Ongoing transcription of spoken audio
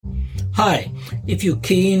Hi, if you're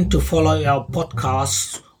keen to follow our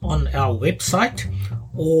podcasts on our website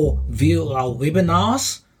or view our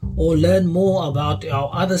webinars or learn more about our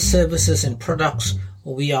other services and products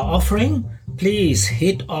we are offering, please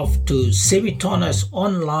head off to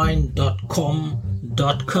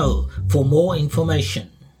sevitonusonline.com.co for more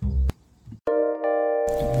information.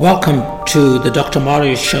 Welcome to the Dr.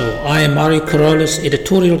 Mario Show. I am Mario Carolus,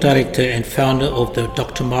 Editorial Director and founder of the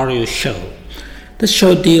Dr. Mario Show. This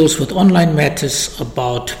show deals with online matters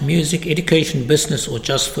about music, education, business, or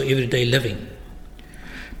just for everyday living.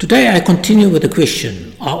 Today I continue with the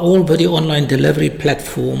question, are all video online delivery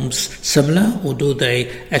platforms similar or do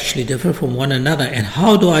they actually differ from one another? And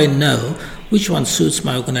how do I know which one suits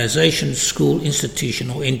my organization, school,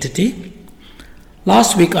 institution, or entity?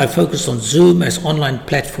 Last week I focused on Zoom as online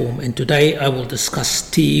platform, and today I will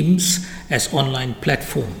discuss Teams as online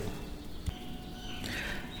platform.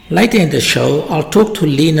 Later in the show, I'll talk to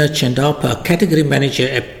Lena Chandapa, Category Manager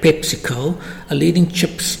at PepsiCo, a leading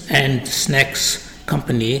chips and snacks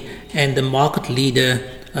company and the market leader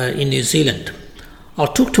in New Zealand.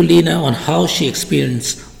 I'll talk to Lena on how she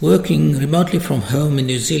experienced working remotely from home in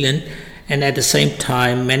New Zealand and at the same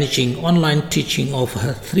time managing online teaching of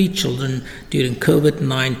her 3 children during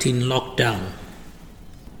COVID-19 lockdown.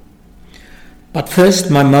 But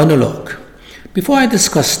first, my monologue. Before I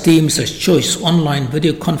discuss Teams as choice online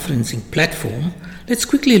video conferencing platform, let's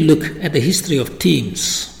quickly look at the history of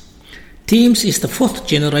Teams. Teams is the 4th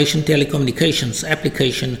generation telecommunications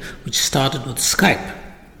application which started with Skype.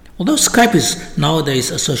 Although Skype is nowadays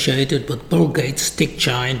associated with Bill Gates' tech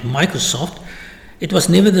giant Microsoft, it was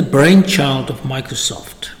never the brainchild of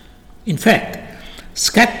Microsoft. In fact,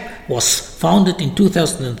 Skype was founded in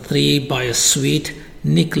 2003 by a Swede,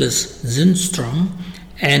 Niklas Zennström,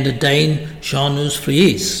 and a Dane, Janus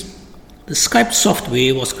Friis. The Skype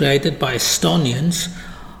software was created by Estonians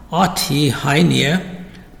Arti Heinier,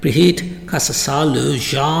 Priit Kasasalu,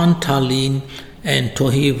 Jean Tallinn, and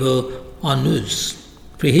Toivo Annus.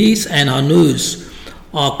 Friis and Annus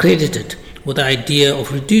are credited with the idea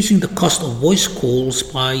of reducing the cost of voice calls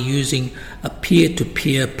by using a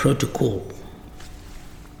peer-to-peer protocol.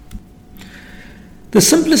 The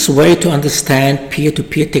simplest way to understand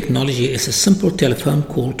peer-to-peer technology is a simple telephone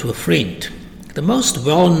call to a friend. The most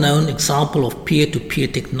well-known example of peer-to-peer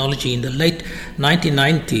technology in the late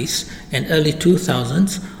 1990s and early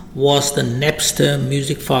 2000s was the Napster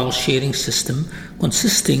music file sharing system,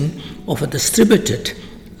 consisting of a distributed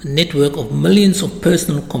network of millions of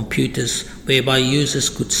personal computers whereby users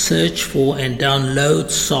could search for and download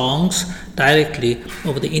songs directly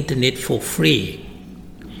over the internet for free.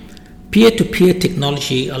 Peer-to-peer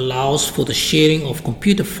technology allows for the sharing of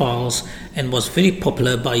computer files and was very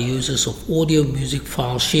popular by users of audio music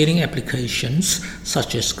file sharing applications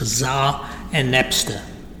such as Kazaa and Napster.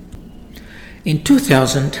 In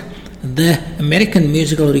 2000, the American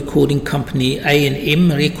musical recording company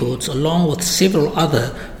A&M Records, along with several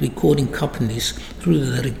other recording companies, through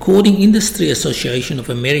the Recording Industry Association of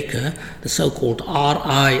America, the so-called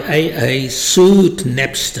RIAA, sued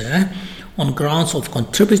Napster on grounds of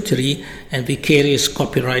contributory and vicarious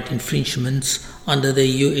copyright infringements under the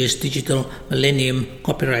U.S. Digital Millennium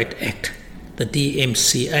Copyright Act, the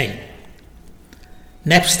DMCA.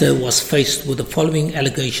 Napster was faced with the following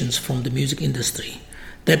allegations from the music industry: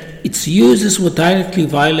 that its users were directly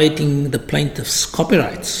violating the plaintiff's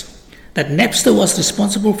copyrights, that Napster was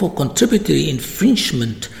responsible for contributory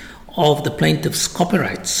infringement of the plaintiff's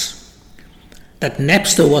copyrights, that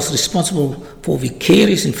Napster was responsible for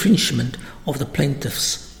vicarious infringement of the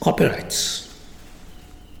plaintiff's copyrights.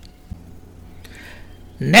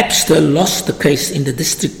 Napster lost the case in the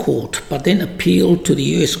district court, but then appealed to the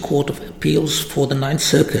U.S. Court of Appeals for the Ninth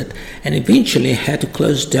Circuit and eventually had to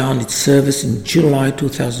close down its service in July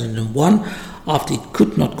 2001 after it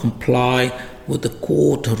could not comply with the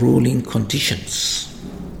court ruling conditions.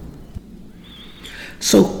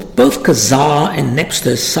 So both Kazaa and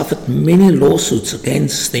Napster suffered many lawsuits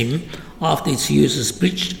against them after its users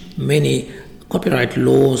breached many copyright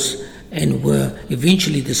laws and were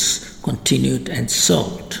eventually discontinued and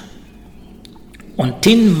sold. On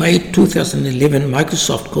 10 May 2011,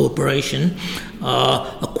 Microsoft Corporation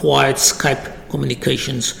acquired Skype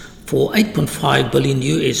Communications for $8.5 billion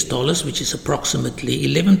US dollars, which is approximately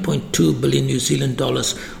 11.2 billion New Zealand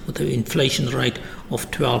dollars, with an inflation rate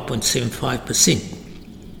of 12.75%.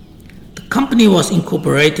 The company was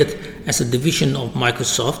incorporated as a division of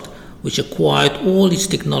Microsoft, which acquired all its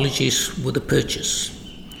technologies with the purchase.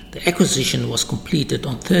 The acquisition was completed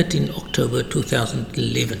on 13 October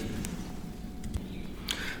 2011.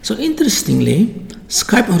 So interestingly,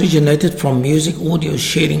 Skype originated from music audio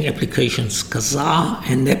sharing applications Kazaa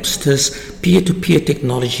and Napster's peer-to-peer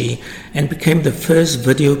technology and became the first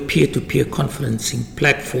video peer-to-peer conferencing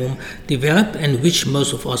platform developed and which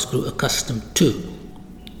most of us grew accustomed to.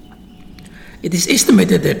 It is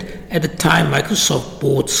estimated that at the time Microsoft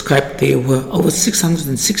bought Skype, there were over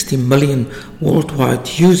 660 million worldwide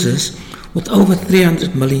users, with over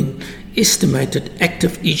 300 million estimated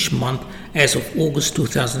active each month as of August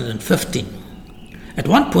 2015. At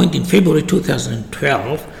one point in February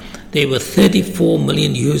 2012, there were 34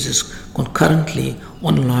 million users concurrently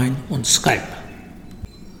online on Skype.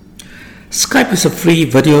 Skype is a free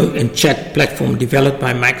video and chat platform developed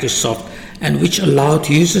by Microsoft and which allowed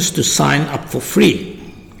users to sign up for free.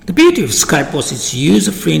 The beauty of Skype was its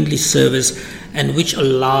user-friendly service and which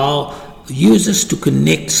allowed users to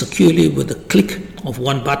connect securely with a click of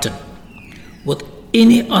one button with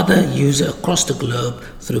any other user across the globe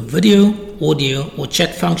through video, audio, or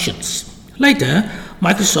chat functions. Later,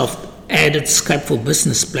 Microsoft added Skype for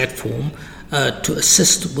Business platform to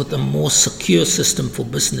assist with a more secure system for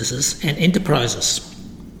businesses and enterprises.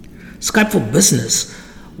 Skype for Business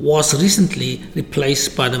was recently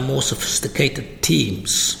replaced by the more sophisticated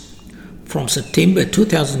Teams. From September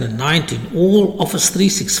 2019, all Office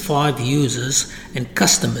 365 users and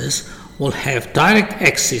customers will have direct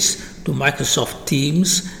access to Microsoft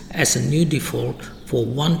Teams as a new default for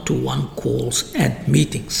one-to-one calls and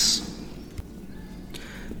meetings.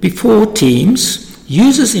 Before Teams,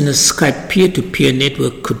 users in a Skype peer-to-peer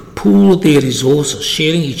network could pool their resources,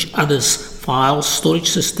 sharing each other's files, storage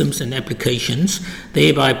systems, and applications,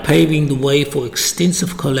 thereby paving the way for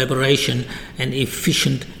extensive collaboration and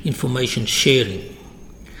efficient information sharing.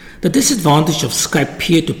 The disadvantage of Skype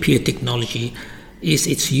peer-to-peer technology is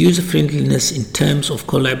its user-friendliness in terms of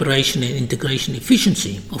collaboration and integration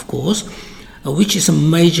efficiency, of course, which is a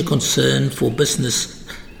major concern for business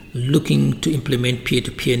looking to implement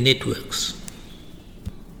peer-to-peer networks.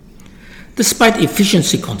 Despite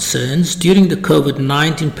efficiency concerns, during the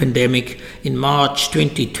COVID-19 pandemic in March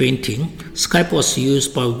 2020, Skype was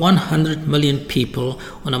used by 100 million people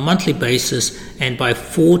on a monthly basis and by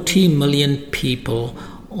 40 million people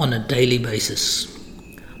on a daily basis.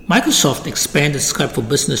 Microsoft expanded Skype for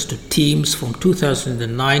Business to Teams from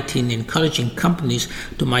 2019, encouraging companies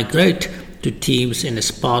to migrate to Teams and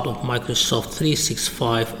as part of Microsoft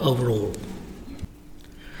 365 overall.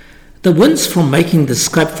 The wins from making the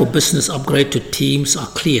Skype for Business upgrade to Teams are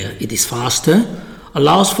clear. It is faster,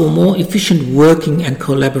 allows for more efficient working and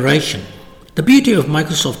collaboration. The beauty of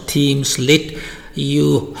Microsoft Teams let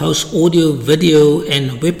you host audio, video,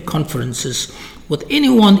 and web conferences with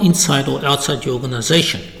anyone inside or outside your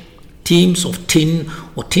organization. Teams of 10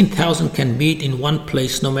 or 10,000 can meet in one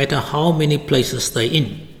place no matter how many places they're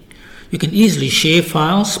in. You can easily share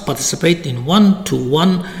files, participate in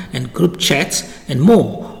one-to-one and group chats, and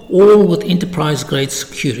more, all with enterprise-grade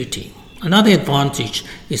security. Another advantage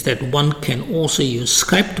is that one can also use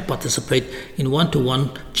Skype to participate in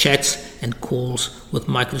one-to-one chats and calls with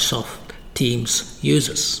Microsoft Teams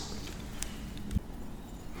users.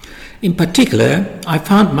 In particular, I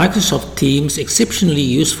found Microsoft Teams exceptionally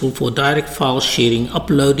useful for direct file sharing,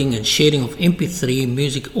 uploading and sharing of MP3,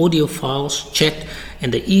 music, audio files, chat,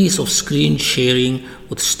 and the ease of screen sharing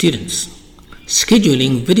with students.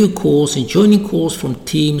 Scheduling video calls and joining calls from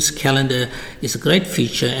Teams calendar is a great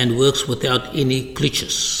feature and works without any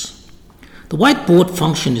glitches. The whiteboard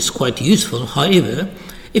function is quite useful. However,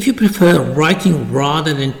 if you prefer writing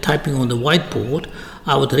rather than typing on the whiteboard,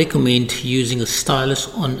 I would recommend using a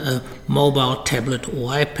stylus on a mobile tablet or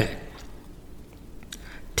iPad.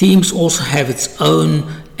 Teams also have its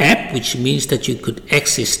own app, which means that you could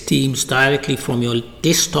access Teams directly from your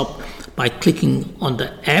desktop by clicking on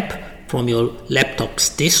the app from your laptop's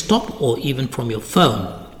desktop or even from your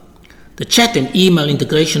phone. The chat and email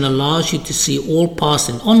integration allows you to see all past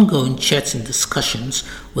and ongoing chats and discussions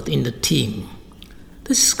within the team.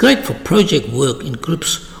 This is great for project work in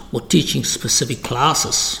groups or teaching specific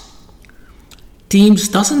classes. Teams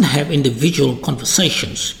doesn't have individual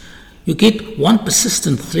conversations. You get one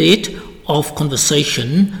persistent thread of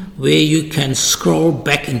conversation where you can scroll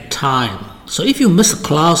back in time. So if you miss a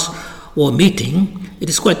class or a meeting, it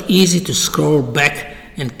is quite easy to scroll back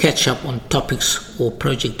and catch up on topics or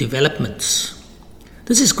project developments.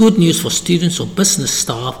 This is good news for students or business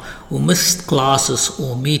staff who missed classes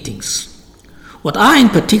or meetings. What I in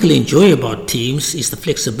particular enjoy about Teams is the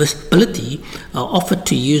flexibility offered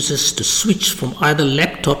to users to switch from either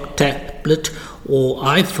laptop, tablet or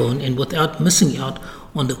iPhone and without missing out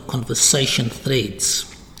on the conversation threads.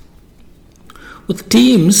 With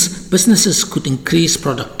Teams, businesses could increase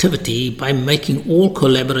productivity by making all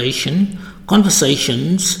collaboration,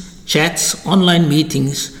 conversations, chats, online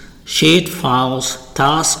meetings, shared files,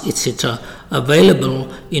 tasks, etc.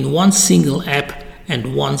 available in one single app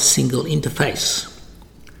and one single interface.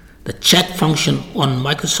 The chat function on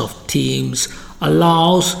Microsoft Teams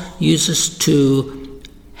allows users to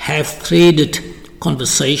have threaded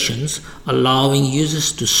conversations, allowing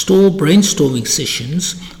users to store brainstorming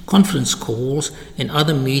sessions, conference calls, and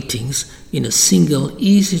other meetings in a single,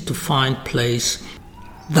 easy to find place,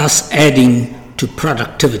 thus adding to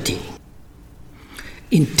productivity.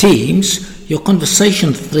 In Teams, your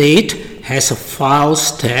conversation thread has a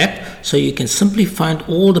Files tab, so you can simply find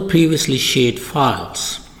all the previously shared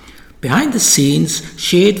files. Behind the scenes,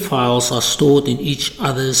 shared files are stored in each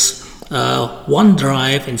other's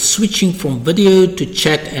OneDrive, and switching from video to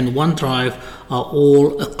chat and OneDrive are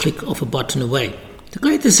all a click of a button away. The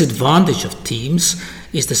greatest advantage of Teams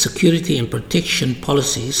is the security and protection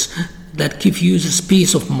policies that give users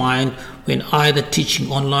peace of mind when either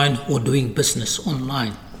teaching online or doing business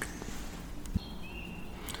online.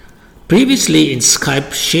 Previously in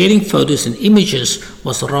Skype, sharing photos and images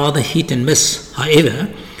was rather hit and miss.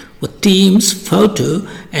 However, with Teams, photo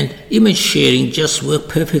and image sharing just work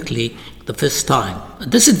perfectly the first time. A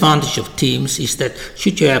disadvantage of Teams is that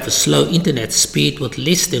should you have a slow internet speed with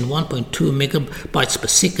less than 1.2 megabytes per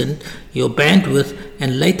second, your bandwidth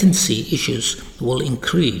and latency issues will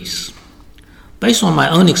increase. Based on my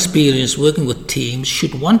own experience working with Teams,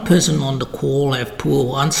 should one person on the call have poor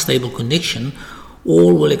or unstable connection,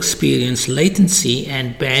 all will experience latency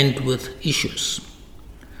and bandwidth issues.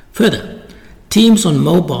 Further, Teams on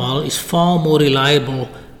mobile is far more reliable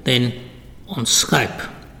than on Skype.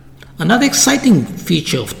 Another exciting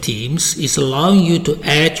feature of Teams is allowing you to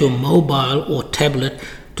add your mobile or tablet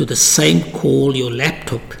to the same call your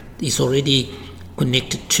laptop is already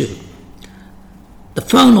connected to. The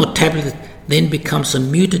phone or tablet then becomes a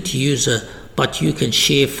muted user, but you can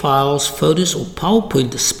share files, photos, or PowerPoint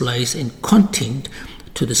displays and content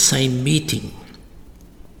to the same meeting.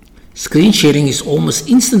 Screen sharing is almost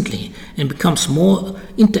instantly and becomes more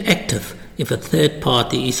interactive if a third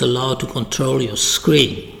party is allowed to control your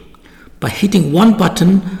screen. By hitting one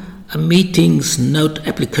button, a meeting's note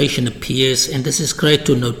application appears, and this is great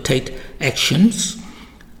to notate actions,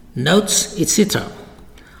 notes, etc.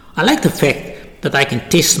 I like the fact that I can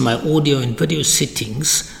test my audio and video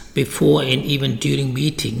settings before and even during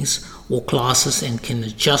meetings or classes and can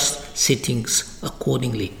adjust settings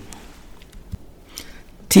accordingly.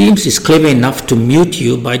 Teams is clever enough to mute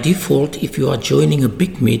you by default if you are joining a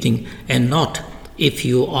big meeting and not if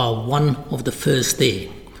you are one of the first there.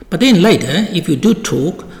 But then later, if you do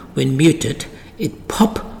talk when muted, it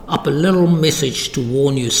pop up a little message to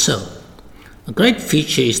warn you so. A great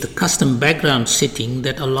feature is the custom background setting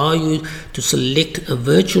that allow you to select a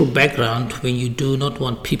virtual background when you do not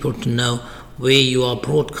want people to know where you are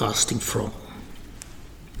broadcasting from.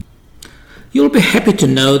 You'll be happy to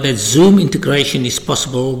know that Zoom integration is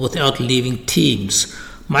possible without leaving Teams.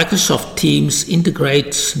 Microsoft Teams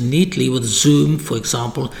integrates neatly with Zoom. For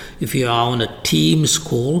example, if you are on a Teams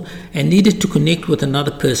call and needed to connect with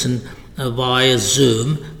another person via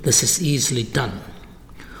Zoom, this is easily done.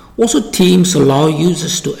 Also, Teams allow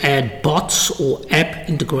users to add bots or app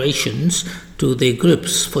integrations to their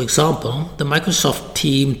groups. For example, the Microsoft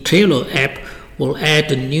Team Trello app will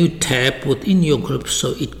add a new tab within your group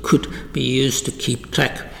so it could be used to keep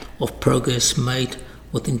track of progress made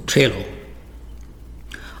within Trello.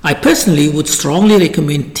 I personally would strongly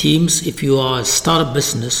recommend Teams if you are a startup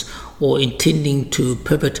business or intending to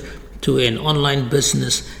pivot to an online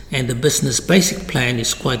business and the business basic plan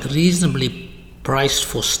is quite reasonably priced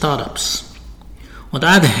for startups. On the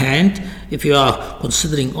other hand, if you are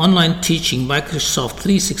considering online teaching, Microsoft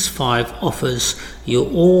 365 offers you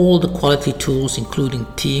all the quality tools including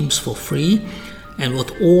Teams for free and with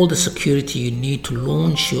all the security you need to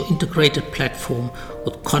launch your integrated platform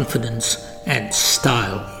with confidence and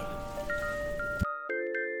style.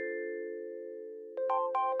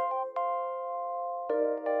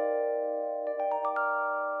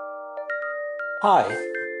 Hi,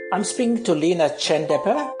 I'm speaking to Lena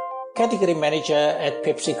Chandepper, Category Manager at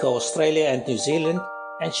PepsiCo Australia and New Zealand,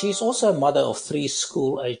 and she's also a mother of 3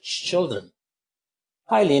 school-aged children.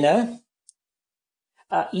 Hi, Lena.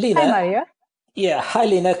 Lena. Hi, Mario. Yeah, hi,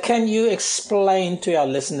 Lena. Can you explain to our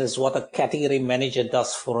listeners what a Category Manager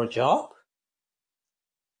does for a job?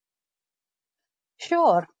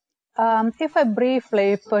 Sure. If I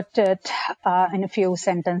briefly put it in a few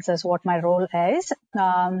sentences what my role is,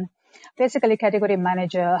 Basically, category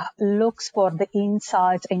manager looks for the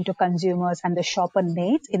insights into consumers and the shopper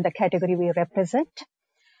needs in the category we represent.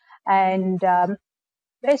 And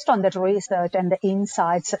based on that research and the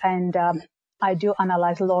insights, and I do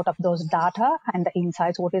analyze a lot of those data and the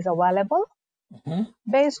insights, what is available. Mm-hmm.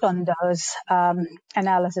 Based on those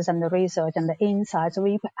analysis and the research and the insights,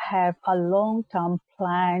 we have a long-term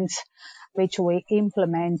plans which we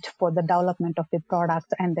implement for the development of the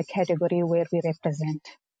product and the category where we represent.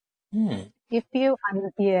 If you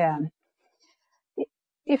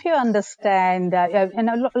understand, and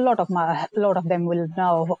a lot of them will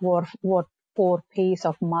know what 4 P's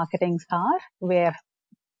of marketing are, where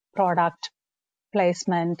product,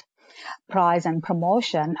 placement, price, and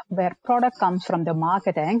promotion, where product comes from the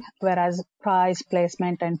marketing, whereas price,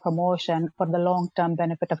 placement, and promotion for the long-term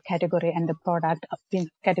benefit of category and the product,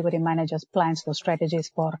 category managers plans those strategies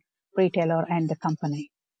for retailer and the company.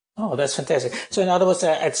 Oh, that's fantastic. So in other words,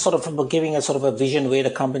 it's sort of giving a sort of a vision where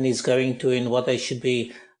the company is going to and what they should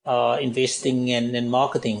be investing in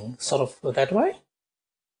marketing, sort of that way?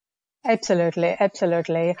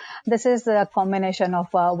 Absolutely. This is a combination of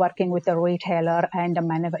working with the retailer and the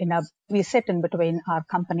manager. We sit in between our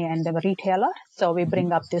company and the retailer. So we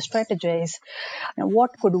bring up the strategies,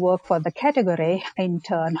 what could work for the category, in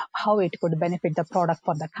turn, how it could benefit the product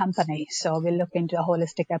for the company. So we look into a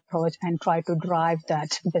holistic approach and try to drive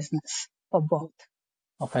that business for both.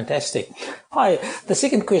 Oh, fantastic. Hi. The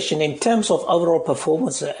second question, in terms of overall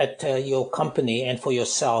performance at your company and for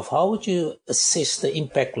yourself, how would you assess the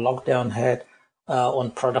impact lockdown had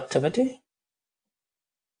on productivity?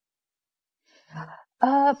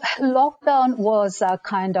 Lockdown was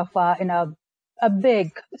kind of a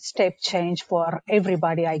big step change for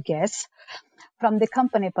everybody, I guess. From the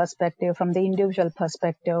company perspective, from the individual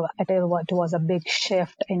perspective, it was a big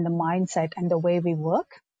shift in the mindset and the way we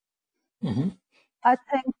work. Mm-hmm. I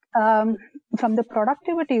think from the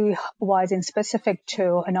productivity wise, in specific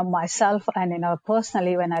to myself and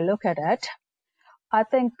personally, when I look at it, I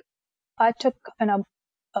think I took I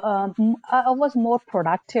was more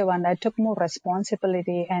productive and I took more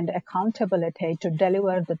responsibility and accountability to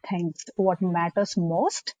deliver the things what matters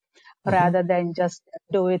most, rather than just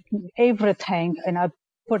do it everything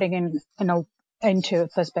putting in into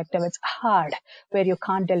perspective. It's hard where you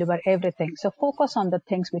can't deliver everything. So focus on the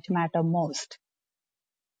things which matter most.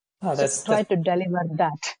 Oh, try to deliver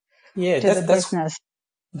that to the business.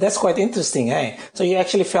 That's quite interesting, eh? So you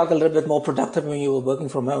actually felt a little bit more productive when you were working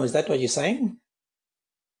from home. Is that what you're saying?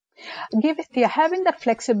 Having that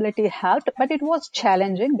flexibility helped, but it was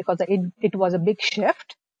challenging because it was a big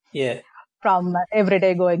shift. Yeah. From every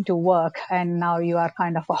day going to work, and now you are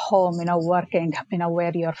kind of a home, working,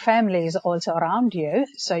 where your family is also around you.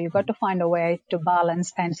 So you got to find a way to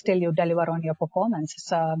balance and still you deliver on your performance.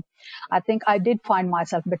 So I think I did find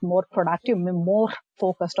myself a bit more productive, more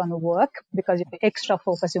focused on the work because the extra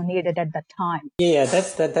focus you needed at that time. Yeah,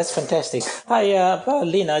 that's fantastic. Hi,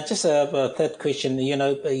 Lena, just a third question.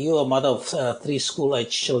 You're a mother of 3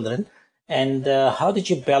 school-age children. And how did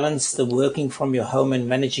you balance the working from your home and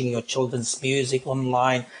managing your children's music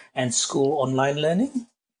online and school online learning?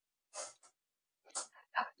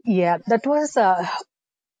 Yeah, that was a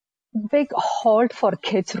big halt for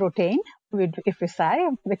kids' routine, if we say,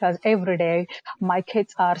 because every day my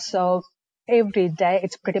kids are so every day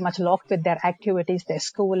it's pretty much locked with their activities, their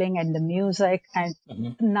schooling and the music. And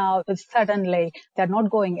now suddenly they're not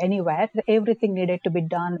going anywhere. Everything needed to be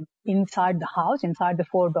done inside the house, inside the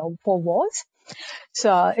four walls.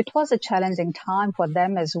 So it was a challenging time for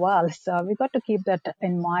them as well. So we got to keep that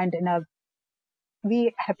in mind.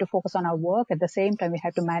 We have to focus on our work. At the same time, we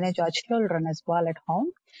have to manage our children as well at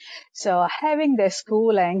home. So having their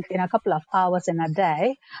schooling in a couple of hours in a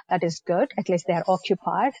day, that is good. At least they are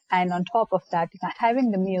occupied. And on top of that,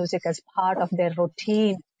 having the music as part of their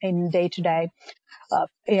routine in day to day,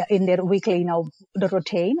 in their weekly, the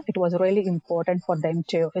routine, it was really important for them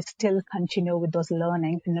to still continue with those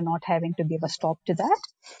learning and not having to give a stop to that.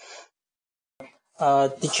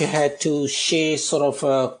 Did you had to share sort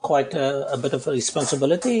of quite a bit of a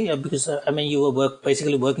responsibility? Because, you were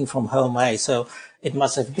basically working from home, so it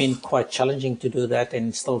must have been quite challenging to do that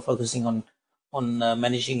and still focusing on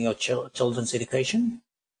managing your children's education?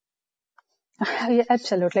 Yeah,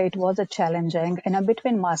 absolutely. It was a challenging,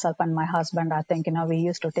 between myself and my husband, I think, we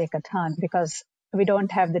used to take a turn because we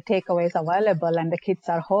don't have the takeaways available and the kids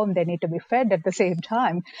are home. They need to be fed at the same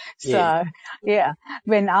time. So,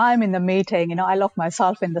 when I'm in the meeting, I lock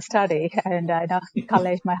myself in the study and I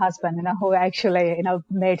college my husband, who actually,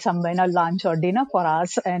 made some, lunch or dinner for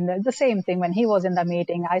us. And the same thing when he was in the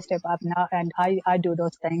meeting, I step up now and I do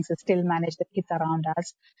those things, still manage the kids around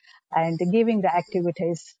us and giving the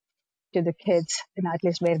activities to the kids, at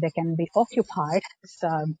least where they can be occupied. So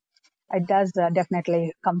it does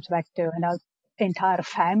definitely comes back to, entire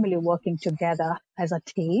family working together as a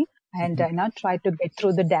team and, try to get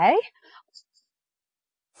through the day.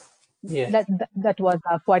 Yeah. That was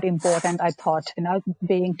quite important. I thought,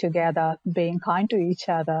 being together, being kind to each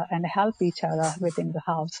other and help each other within the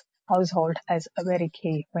household is very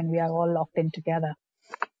key when we are all locked in together.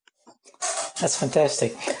 That's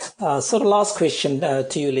fantastic. So the last question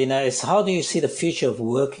to you, Lena, is how do you see the future of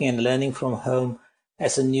working and learning from home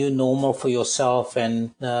as a new normal for yourself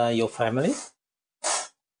and your family?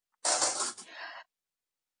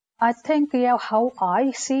 I think, how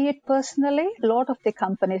I see it personally, a lot of the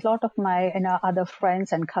companies, a lot of my other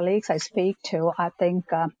friends and colleagues I speak to, I think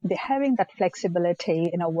they're having that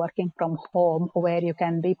flexibility, working from home where you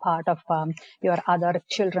can be part of your other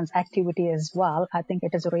children's activity as well. I think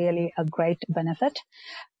it is really a great benefit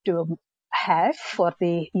to have for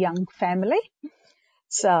the young family.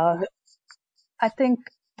 So I think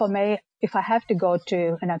for me, if I have to go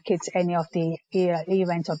to kids any of the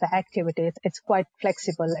events or the activities, it's quite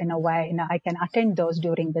flexible in a way. I can attend those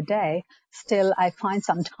during the day. Still, I find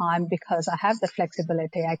some time because I have the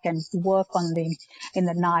flexibility. I can work in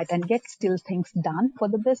the night and get still things done for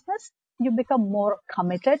the business. You become more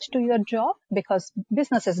committed to your job because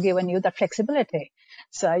business has given you the flexibility.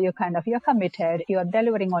 So you're committed, you're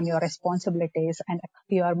delivering on your responsibilities and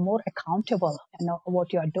you are more accountable,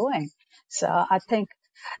 what you're doing. So I think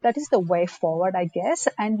that is the way forward, I guess.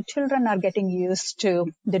 And children are getting used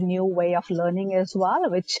to the new way of learning as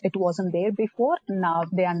well, which it wasn't there before. Now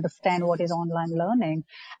they understand what is online learning.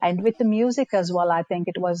 And with the music as well, I think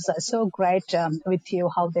it was so great with you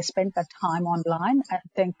how they spent the time online. I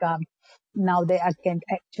think now they can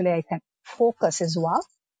focus as well.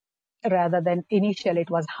 Rather than initially it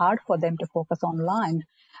was hard for them to focus online.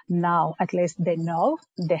 Now, at least they know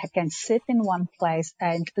they can sit in one place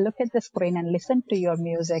and look at the screen and listen to your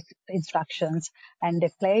music instructions, and they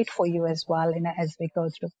play it for you as well as we go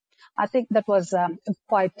through. I think that was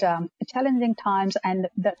quite challenging times, and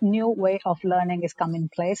the new way of learning is come in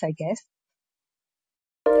place, I guess.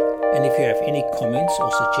 And if you have any comments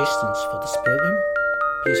or suggestions for this program,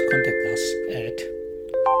 please contact us at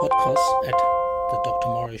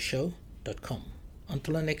podcast@thedrmorrisshow.com.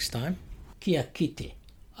 Until the next time, kia kite,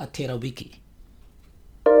 Aotearoa wiki.